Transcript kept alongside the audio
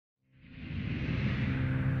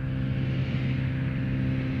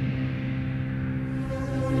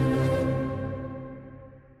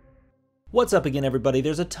What's up again, everybody?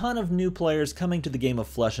 There's a ton of new players coming to the game of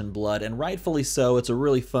Flesh and Blood, and rightfully so. It's a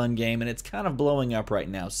really fun game, and it's kind of blowing up right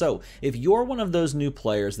now. So, if you're one of those new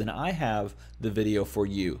players, then I have the video for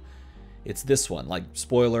you. It's this one. Like,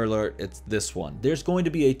 spoiler alert, it's this one. There's going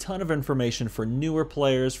to be a ton of information for newer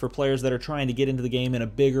players, for players that are trying to get into the game in a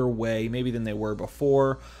bigger way, maybe than they were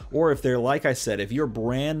before, or if they're, like I said, if you're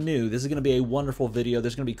brand new, this is going to be a wonderful video.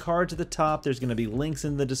 There's going to be cards at the top, there's going to be links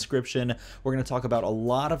in the description. We're going to talk about a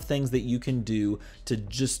lot of things that you can do to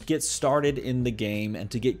just get started in the game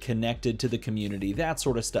and to get connected to the community, that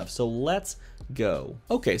sort of stuff. So let's go.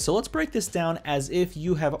 Okay, so let's break this down as if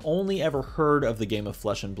you have only ever heard of the game of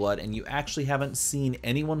Flesh and Blood and you actually haven't seen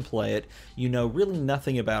anyone play it. You know really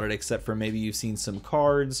nothing about it except for maybe you've seen some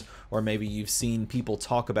cards or maybe you've seen people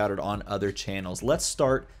talk about it on other channels. Let's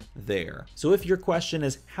start there. So if your question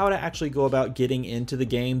is how to actually go about getting into the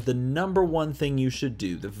game, the number one thing you should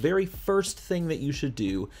do, the very first thing that you should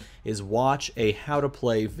do is watch a how to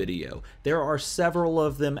play video. There are several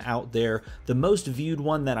of them out there. The most viewed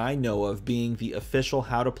one that I know of being the official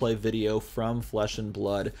how to play video from Flesh and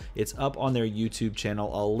Blood. It's up on their YouTube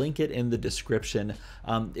channel. I'll link it in the description.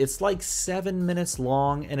 It's like 7 minutes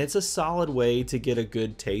long, and it's a solid way to get a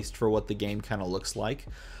good taste for what the game kind of looks like.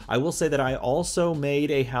 I will say that I also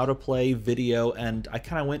made a how to play video, and I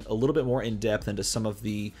kind of went a little bit more in depth into some of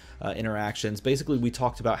the interactions. Basically, we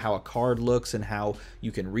talked about how a card looks and how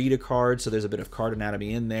you can read a card, so there's a bit of card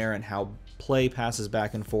anatomy in there, and how play passes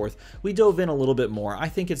back and forth. We dove in a little bit more. I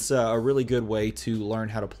think it's a really good way to learn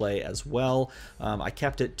how to play as well. I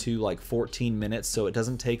kept it to like 14 minutes, so it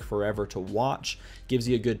doesn't take forever to watch. Gives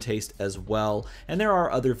you a good taste as well. And there are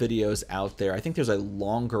other videos out there. I think there's a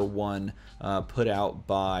longer one put out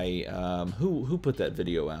by who put that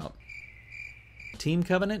video out? Team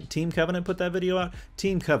Covenant? Team Covenant put that video out?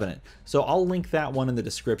 Team Covenant. So I'll link that one in the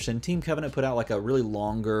description. Team Covenant put out like a really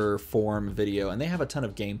longer form video, and they have a ton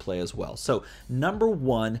of gameplay as well. So number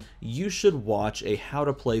one, you should watch a how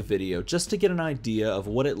to play video just to get an idea of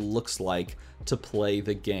what it looks like to play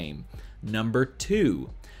the game. Number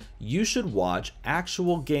two, you should watch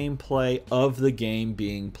actual gameplay of the game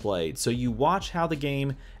being played. So you watch how the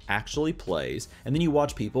game actually plays, and then you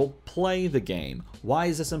watch people play the game. Why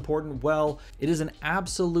is this important? Well, it is an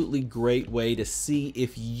absolutely great way to see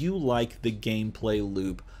if you like the gameplay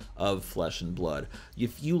loop of Flesh and Blood.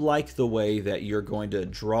 If you like the way that you're going to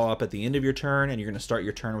draw up at the end of your turn and you're going to start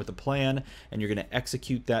your turn with a plan and you're going to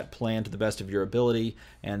execute that plan to the best of your ability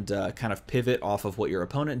and kind of pivot off of what your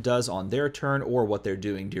opponent does on their turn or what they're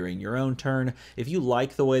doing during your own turn. If you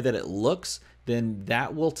like the way that it looks, then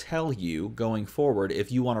that will tell you going forward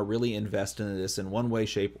if you want to really invest in this in one way,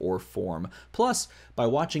 shape, or form. Plus, by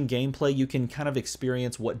watching gameplay, you can kind of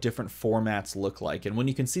experience what different formats look like. And when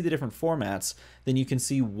you can see the different formats, then you can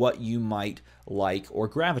see what you might like or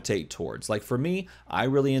gravitate towards. Like for me, I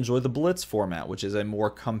really enjoy the Blitz format, which is a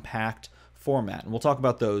more compact format. And we'll talk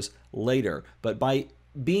about those later. But by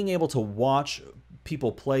being able to watch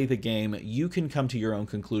people play the game, you can come to your own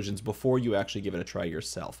conclusions before you actually give it a try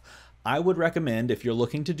yourself. I would recommend, if you're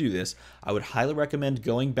looking to do this, I would highly recommend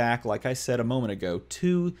going back, like I said a moment ago,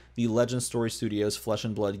 to the Legend Story Studios Flesh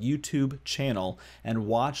and Blood YouTube channel and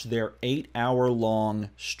watch their 8-hour-long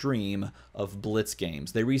stream of Blitz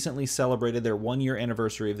games. They recently celebrated their 1-year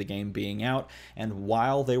anniversary of the game being out, and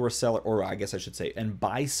while they were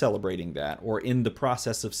by celebrating that, or in the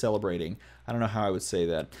process of celebrating, I don't know how I would say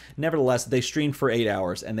that. Nevertheless, they streamed for 8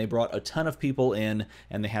 hours, and they brought a ton of people in,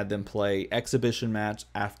 and they had them play exhibition match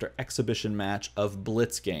after exhibition match of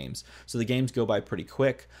Blitz games. So the games go by pretty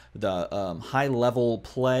quick. The high-level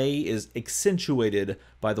play is accentuated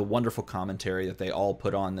by the wonderful commentary that they all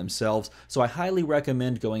put on themselves. So I highly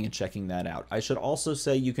recommend going and checking that out. I should also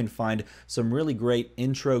say you can find some really great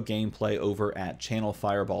intro gameplay over at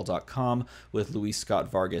ChannelFireball.com with Luis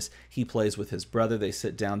Scott Vargas. He plays with his brother. They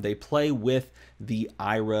sit down. They play with the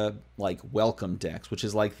Ira Welcome Decks, which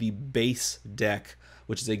is like the base deck,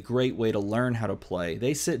 which is a great way to learn how to play.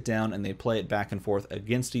 They sit down and they play it back and forth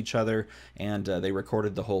against each other, and they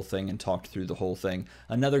recorded the whole thing and talked through the whole thing.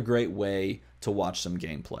 Another great way to watch some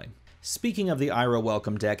gameplay. Speaking of the Ira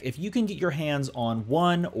Welcome Deck, if you can get your hands on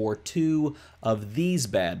one or two of these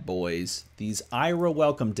bad boys, these Ira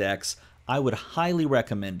Welcome Decks, I would highly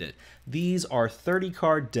recommend it. These are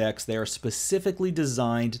 30-card decks. They are specifically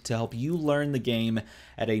designed to help you learn the game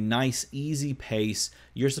at a nice, easy pace.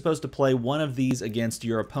 You're supposed to play one of these against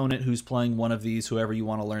your opponent who's playing one of these, whoever you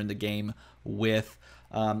want to learn the game with.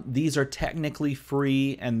 These are technically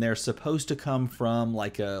free, and they're supposed to come from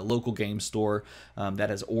like a local game store that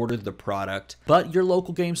has ordered the product. But your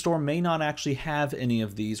local game store may not actually have any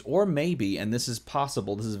of these, or maybe, and this is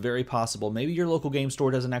possible, this is very possible, maybe your local game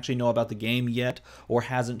store doesn't actually know about the game yet, or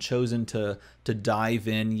hasn't chosen to dive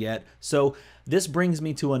in yet. So this brings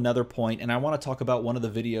me to another point, and I want to talk about one of the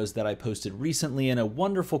videos that I posted recently and a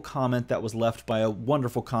wonderful comment that was left by a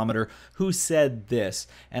wonderful commenter who said this,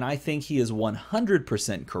 and I think he is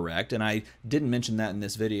 100% correct, and I didn't mention that in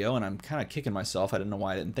this video, and I'm kind of kicking myself. I don't know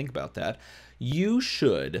why I didn't think about that. You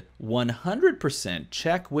should 100%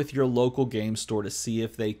 check with your local game store to see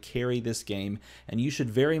if they carry this game, and you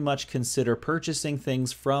should very much consider purchasing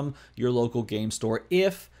things from your local game store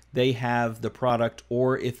if they have the product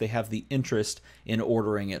or if they have the interest in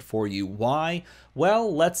ordering it for you. Why?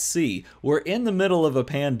 Well, let's see. We're in the middle of a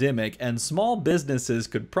pandemic and small businesses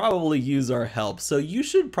could probably use our help. So you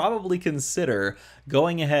should probably consider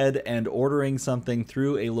going ahead and ordering something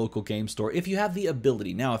through a local game store if you have the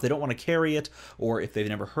ability. Now, if they don't want to carry it, or if they've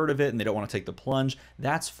never heard of it and they don't want to take the plunge,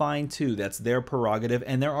 that's fine too. That's their prerogative.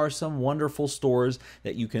 And there are some wonderful stores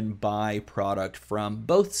that you can buy product from,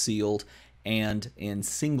 both sealed and in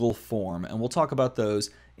single form, and we'll talk about those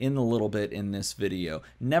in a little bit in this video.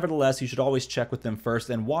 Nevertheless, you should always check with them first,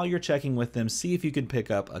 and while you're checking with them, see if you can pick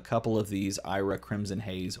up a couple of these Ira Crimson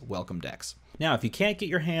Haze welcome decks. Now, if you can't get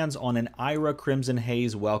your hands on an Ira Crimson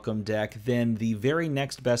Haze welcome deck, then the very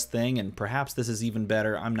next best thing, and perhaps this is even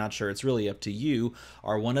better, I'm not sure, it's really up to you,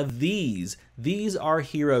 are one of these. These are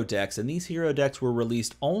hero decks, and these hero decks were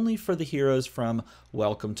released only for the heroes from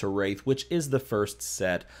Welcome to Wraith, which is the first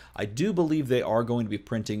set. I do believe they are going to be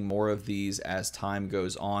printing more of these as time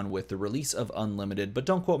goes on with the release of Unlimited, but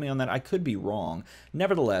don't quote me on that, I could be wrong.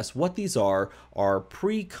 Nevertheless, what these are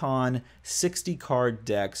pre-con 60-card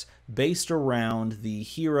decks based around the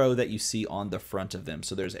hero that you see on the front of them.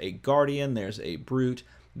 So there's a Guardian, there's a Brute,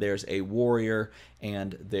 there's a Warrior,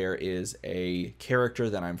 and there is a character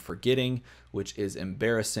that I'm forgetting, which is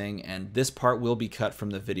embarrassing, and this part will be cut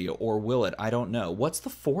from the video, or will it? I don't know. What's the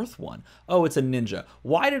fourth one? Oh, it's a ninja.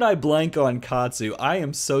 Why did I blank on Katsu? I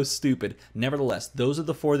am so stupid. Nevertheless, those are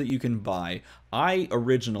the four that you can buy. I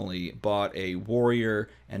originally bought a Warrior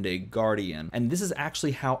and a Guardian, and this is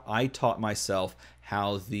actually how I taught myself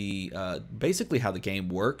how the basically how the game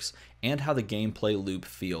works and how the gameplay loop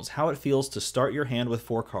feels. How it feels to start your hand with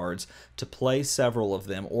 4 cards, to play several of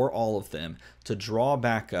them or all of them, to draw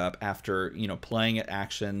back up after, you know, playing at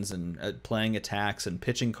actions and playing attacks and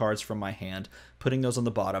pitching cards from my hand, putting those on the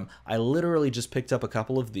bottom. I literally just picked up a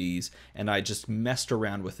couple of these and I just messed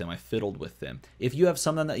around with them. I fiddled with them. If you have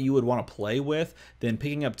something that you would want to play with, then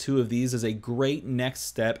picking up 2 of these is a great next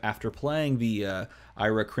step after playing the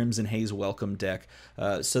Ira Crimson Haze welcome deck,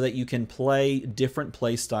 so that you can play different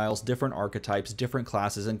play styles, different archetypes, different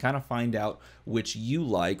classes, and kind of find out which you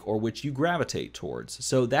like or which you gravitate towards.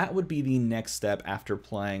 So that would be the next step after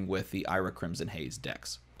playing with the Ira Crimson Haze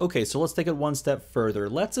decks. Okay, so let's take it one step further.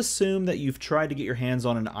 Let's assume that you've tried to get your hands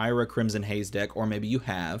on an Ira Crimson Haze deck, or maybe you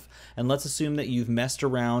have, and let's assume that you've messed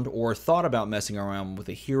around or thought about messing around with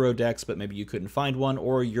a hero decks, but maybe you couldn't find one,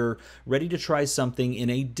 or you're ready to try something in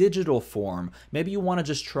a digital form. Maybe you want to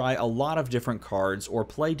just try a lot of different cards or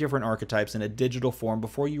play different archetypes in a digital form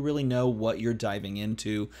before you really know what you're diving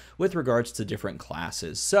into with regards to different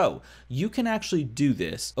classes. So you can actually do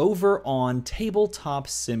this over on Tabletop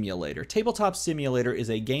Simulator. Tabletop Simulator is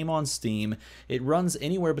a game on Steam. It runs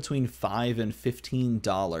anywhere between $5 and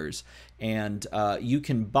 $15, and you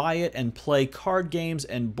can buy it and play card games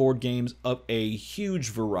and board games of a huge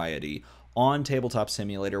variety on Tabletop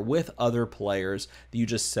Simulator with other players. You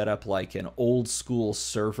just set up like an old school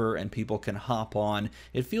server and people can hop on.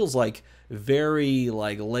 It feels like very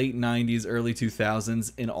like late 90s, early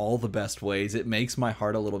 2000s in all the best ways. It makes my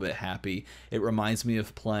heart a little bit happy. It reminds me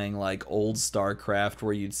of playing like old StarCraft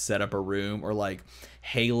where you'd set up a room, or like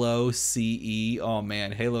Halo CE. Oh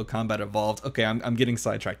man, Halo Combat Evolved. Okay, I'm getting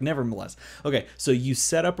sidetracked. Nevertheless. Okay, so you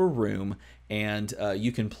set up a room and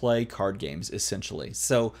you can play card games essentially.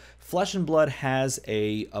 So Flesh and Blood has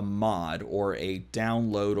a mod or a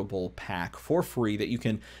downloadable pack for free that you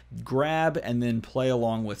can grab and then play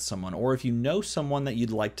along with someone, or if you know someone that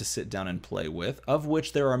you'd like to sit down and play with, of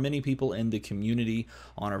which there are many people in the community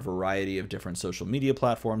on a variety of different social media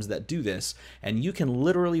platforms that do this, and you can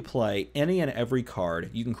literally play any and every card.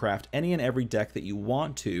 You can craft any and every deck that you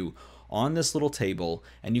want to on this little table,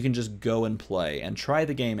 and you can just go and play and try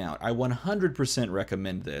the game out. I 100%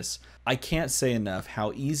 recommend this. I can't say enough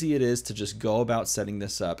how easy it is to just go about setting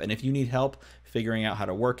this up, and if you need help figuring out how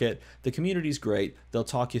to work it, the community's great. They'll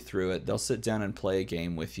talk you through it. They'll sit down and play a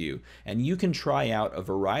game with you. And you can try out a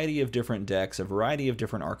variety of different decks, a variety of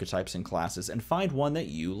different archetypes and classes, and find one that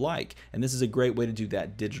you like. And this is a great way to do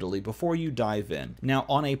that digitally before you dive in. Now,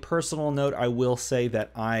 on a personal note, I will say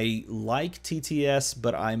that I like TTS,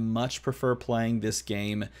 but I much prefer playing this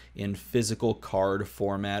game in physical card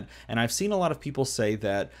format. And I've seen a lot of people say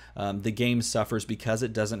that the game suffers because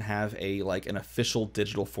it doesn't have an official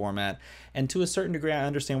digital format. And to a certain degree, I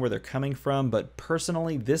understand where they're coming from, but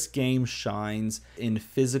personally, this game shines in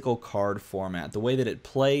physical card format. The way that it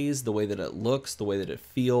plays, the way that it looks, the way that it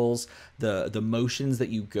feels, the motions that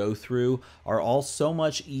you go through are all so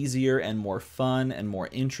much easier and more fun and more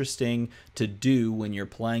interesting to do when you're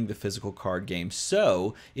playing the physical card game.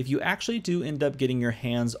 So, if you actually do end up getting your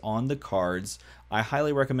hands on the cards, I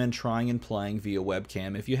highly recommend trying and playing via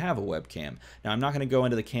webcam if you have a webcam. Now, I'm not going to go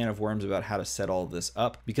into the can of worms about how to set all of this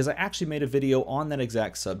up because I actually made a video on that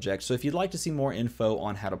exact subject. So if you'd like to see more info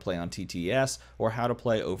on how to play on TTS or how to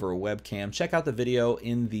play over a webcam, check out the video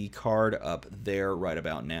in the card up there right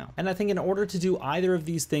about now. And I think in order to do either of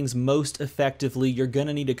these things most effectively, you're going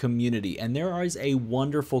to need a community. And there is a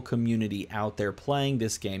wonderful community out there playing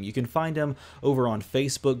this game. You can find them over on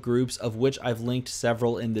Facebook groups, of which I've linked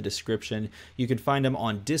several in the description. You can find them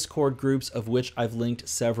on Discord groups, of which I've linked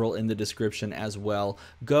several in the description as well.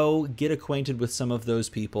 Go get acquainted with some of those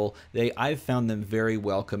people. I've found them very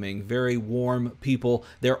welcoming, very warm people.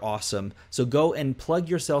 They're awesome. So go and plug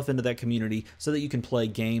yourself into that community so that you can play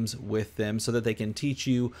games with them, so that they can teach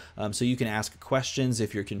you, so you can ask questions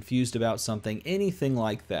if you're confused about something, anything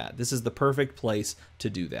like that. This is the perfect place to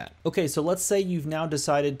do that. Okay, so let's say you've now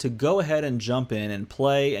decided to go ahead and jump in and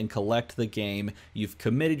play and collect the game. You've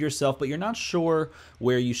committed yourself, but you're not sure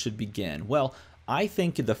where you should begin. Well, I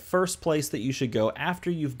think the first place that you should go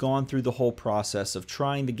after you've gone through the whole process of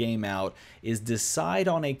trying the game out is decide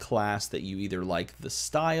on a class that you either like the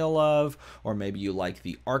style of, or maybe you like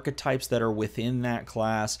the archetypes that are within that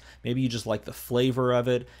class. Maybe you just like the flavor of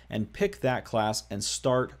it, and pick that class and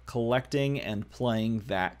start collecting and playing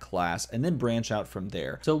that class, and then branch out from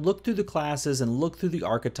there. So look through the classes and look through the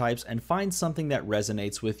archetypes and find something that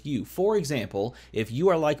resonates with you. For example, if you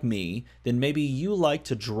are like me, then maybe you like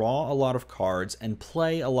to draw a lot of cards and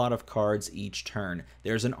play a lot of cards each turn.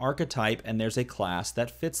 There's an archetype and there's a class that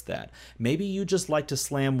fits that. Maybe you just like to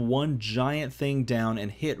slam one giant thing down and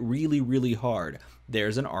hit really, really hard.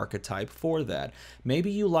 There's an archetype for that. Maybe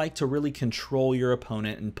you like to really control your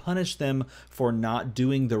opponent and punish them for not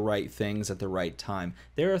doing the right things at the right time.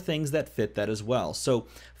 There are things that fit that as well. So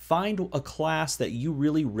find a class that you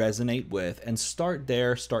really resonate with and start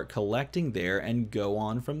there, start collecting there, and go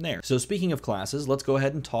on from there. So speaking of classes, let's go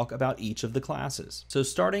ahead and talk about each of the classes. So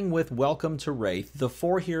starting with Welcome to Wraith, the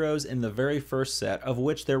 4 heroes in the very first set, of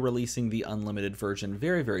which they're releasing the unlimited version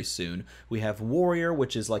very, very soon. We have Warrior,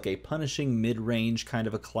 which is like a punishing mid-range kind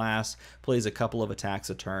of a class, plays a couple of attacks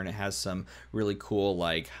a turn. It has some really cool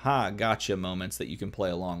like, ha, gotcha moments that you can play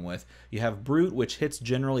along with. You have Brute, which hits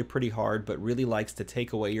generally pretty hard, but really likes to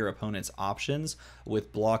take away your opponent's options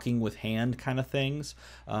with blocking with hand kind of things.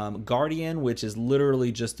 Guardian, which is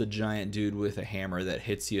literally just a giant dude with a hammer that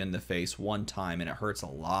hits you in the face one time and it hurts a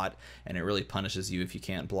lot and it really punishes you if you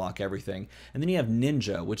can't block everything. And then you have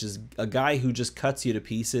Ninja, which is a guy who just cuts you to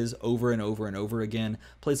pieces over and over and over again,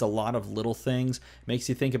 plays a lot of little things, makes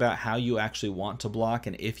you think about how you actually want to block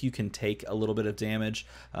and if you can take a little bit of damage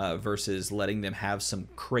versus letting them have some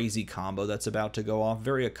crazy combo that's about to go off.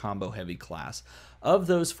 Very a combo heavy class. Of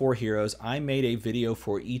those 4 heroes, I made a video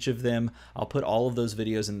for each of them. I'll put all of those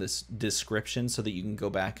videos in this description so that you can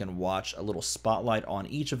go back and watch a little spotlight on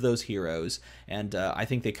each of those heroes. And I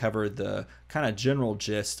think they cover the kind of general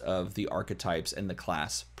gist of the archetypes and the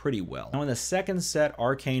class pretty well. Now in the second set,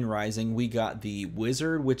 Arcane Rising, we got the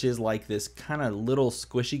Wizard, which is like this kind of little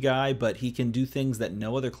squishy guy, but he can do things that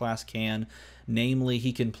no other class can. Namely,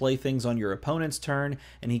 he can play things on your opponent's turn,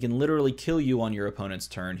 and he can literally kill you on your opponent's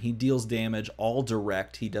turn. He deals damage all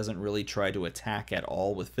direct. He doesn't really try to attack at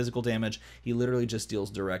all with physical damage. He literally just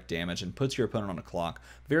deals direct damage and puts your opponent on a clock.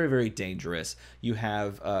 Very, very dangerous. You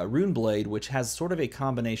have Rune Blade, which has sort of a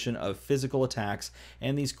combination of physical attacks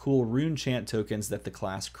and these cool rune chant tokens that the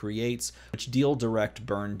class creates, which deal direct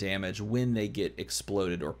burn damage when they get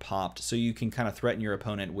exploded or popped. So you can kind of threaten your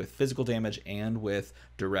opponent with physical damage and with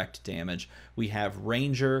direct damage. We have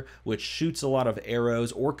Ranger, which shoots a lot of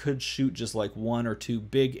arrows, or could shoot just like 1 or 2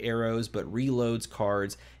 big arrows, but reloads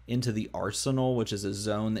cards into the arsenal, which is a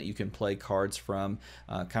zone that you can play cards from.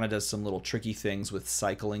 Kind of does some little tricky things with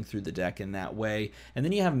cycling through the deck in that way. And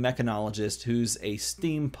then you have Mechanologist, who's a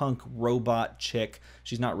steampunk robot chick.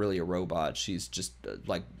 She's not really a robot. She's just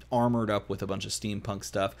like armored up with a bunch of steampunk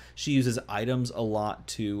stuff. She uses items a lot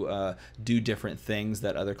to do different things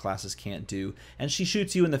that other classes can't do. And she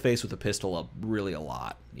shoots you in the face with a pistol really a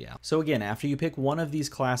lot. Yeah. So again, after you pick one of these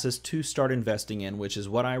classes to start investing in, which is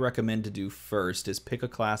what I recommend to do first, is pick a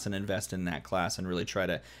class and invest in that class and really try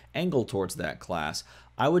to angle towards that class.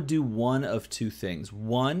 I would do one of 2 things.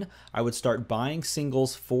 1, I would start buying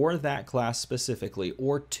singles for that class specifically,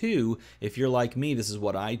 or 2, if you're like me, this is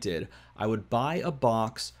what I did. I would buy a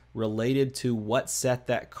box related to what set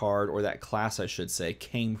that card, or that class I should say,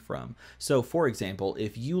 came from. So for example,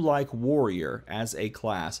 if you like Warrior as a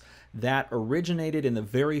class, that originated in the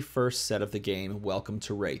very first set of the game, Welcome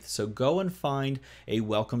to Wraith. So go and find a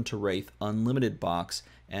Welcome to Wraith Unlimited box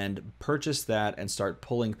and purchase that and start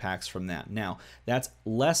pulling packs from that. Now, that's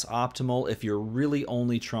less optimal if you're really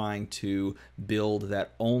only trying to build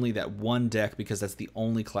only that one deck because that's the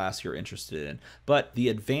only class you're interested in. But the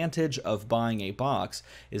advantage of buying a box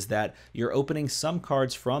is that you're opening some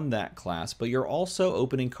cards from that class, but you're also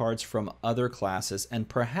opening cards from other classes, and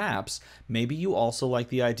perhaps maybe you also like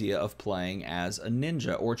the idea of playing as a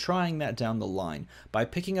ninja or trying that down the line. By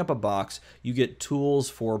picking up a box, you get tools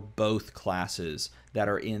for both classes that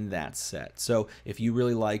are in that set. So if you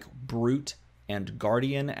really like Brute and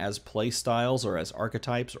Guardian as play styles or as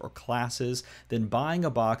archetypes or classes, then buying a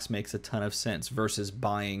box makes a ton of sense versus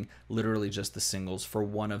buying literally just the singles for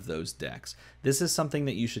one of those decks. This is something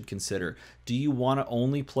that you should consider. Do you want to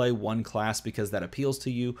only play one class because that appeals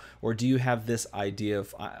to you, or do you have this idea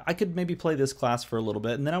of, I could maybe play this class for a little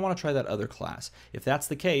bit and then I want to try that other class? If that's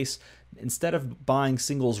the case, instead of buying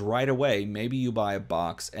singles right away, maybe you buy a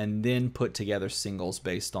box and then put together singles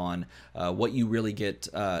based on what you really get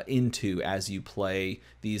into as you play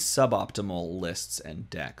these suboptimal lists and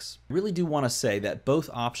decks. I really do want to say that both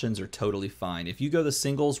options are totally fine. If you go the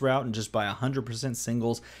singles route and just buy 100%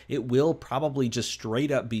 singles, it will probably just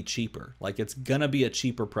straight up be cheaper. Like, it's gonna be a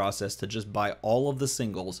cheaper process to just buy all of the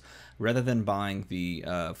singles rather than buying the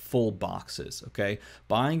full boxes, okay?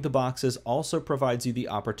 Buying the boxes also provides you the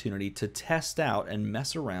opportunity to test out and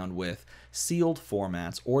mess around with sealed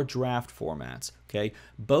formats or draft formats, okay?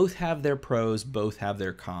 Both have their pros, both have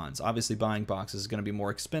their cons. Obviously, buying boxes is going to be more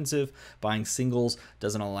expensive. Buying singles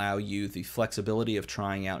doesn't allow you the flexibility of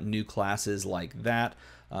trying out new classes like that.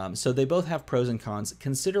 So they both have pros and cons.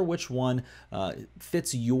 Consider which one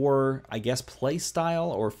fits your, I guess, play style,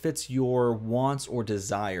 or fits your wants or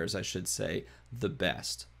desires, I should say, the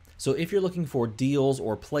best. So if you're looking for deals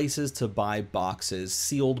or places to buy boxes,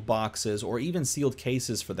 sealed boxes, or even sealed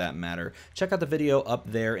cases for that matter, check out the video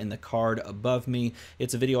up there in the card above me.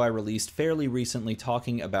 It's a video I released fairly recently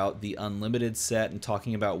talking about the Unlimited set and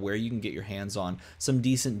talking about where you can get your hands on some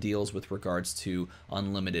decent deals with regards to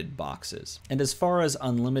Unlimited boxes. And as far as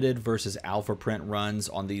Unlimited versus Alpha Print runs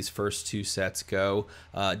on these first 2 sets go,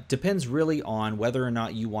 depends really on whether or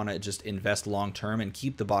not you want to just invest long term and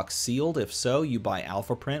keep the box sealed. If so, you buy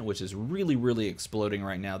Alpha Print, which is really exploding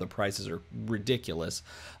right now. The prices are ridiculous.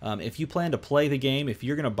 If you plan to play the game, if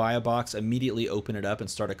you're going to buy a box, immediately open it up and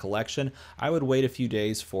start a collection, I would wait a few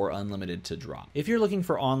days for Unlimited to drop. If you're looking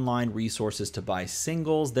for online resources to buy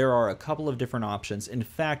singles, there are a couple of different options. In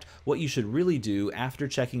fact, what you should really do after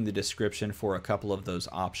checking the description for a couple of those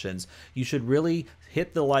options, you should really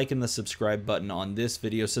hit the like and the subscribe button on this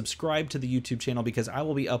video. Subscribe to the YouTube channel because I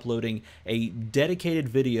will be uploading a dedicated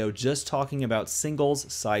video just talking about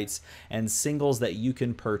singles sites and singles that you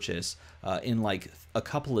can purchase in like a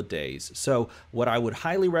couple of days. So what I would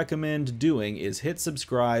highly recommend doing is hit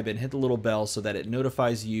subscribe and hit the little bell so that it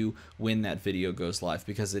notifies you when that video goes live,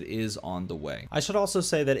 because it is on the way. I should also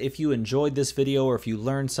say that if you enjoyed this video, or if you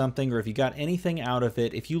learned something, or if you got anything out of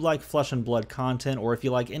it, if you like Flesh and Blood content, or if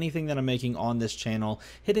you like anything that I'm making on this channel,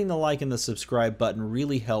 hitting the like and the subscribe button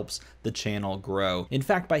really helps the channel grow. In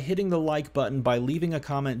fact, by hitting the like button, by leaving a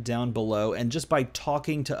comment down below, and just by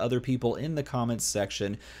talking to other people in the comments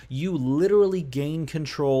section, you literally gain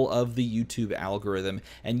control of the YouTube algorithm,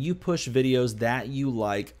 and you push videos that you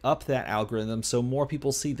like up that algorithm so more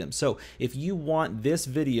people see them. So if you want this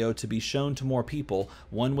video to be shown to more people,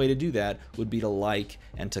 one way to do that would be to like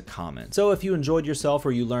and to comment. So if you enjoyed yourself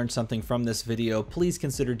or you learned something from this video, please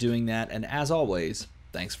consider doing that, and as always,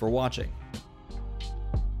 thanks for watching.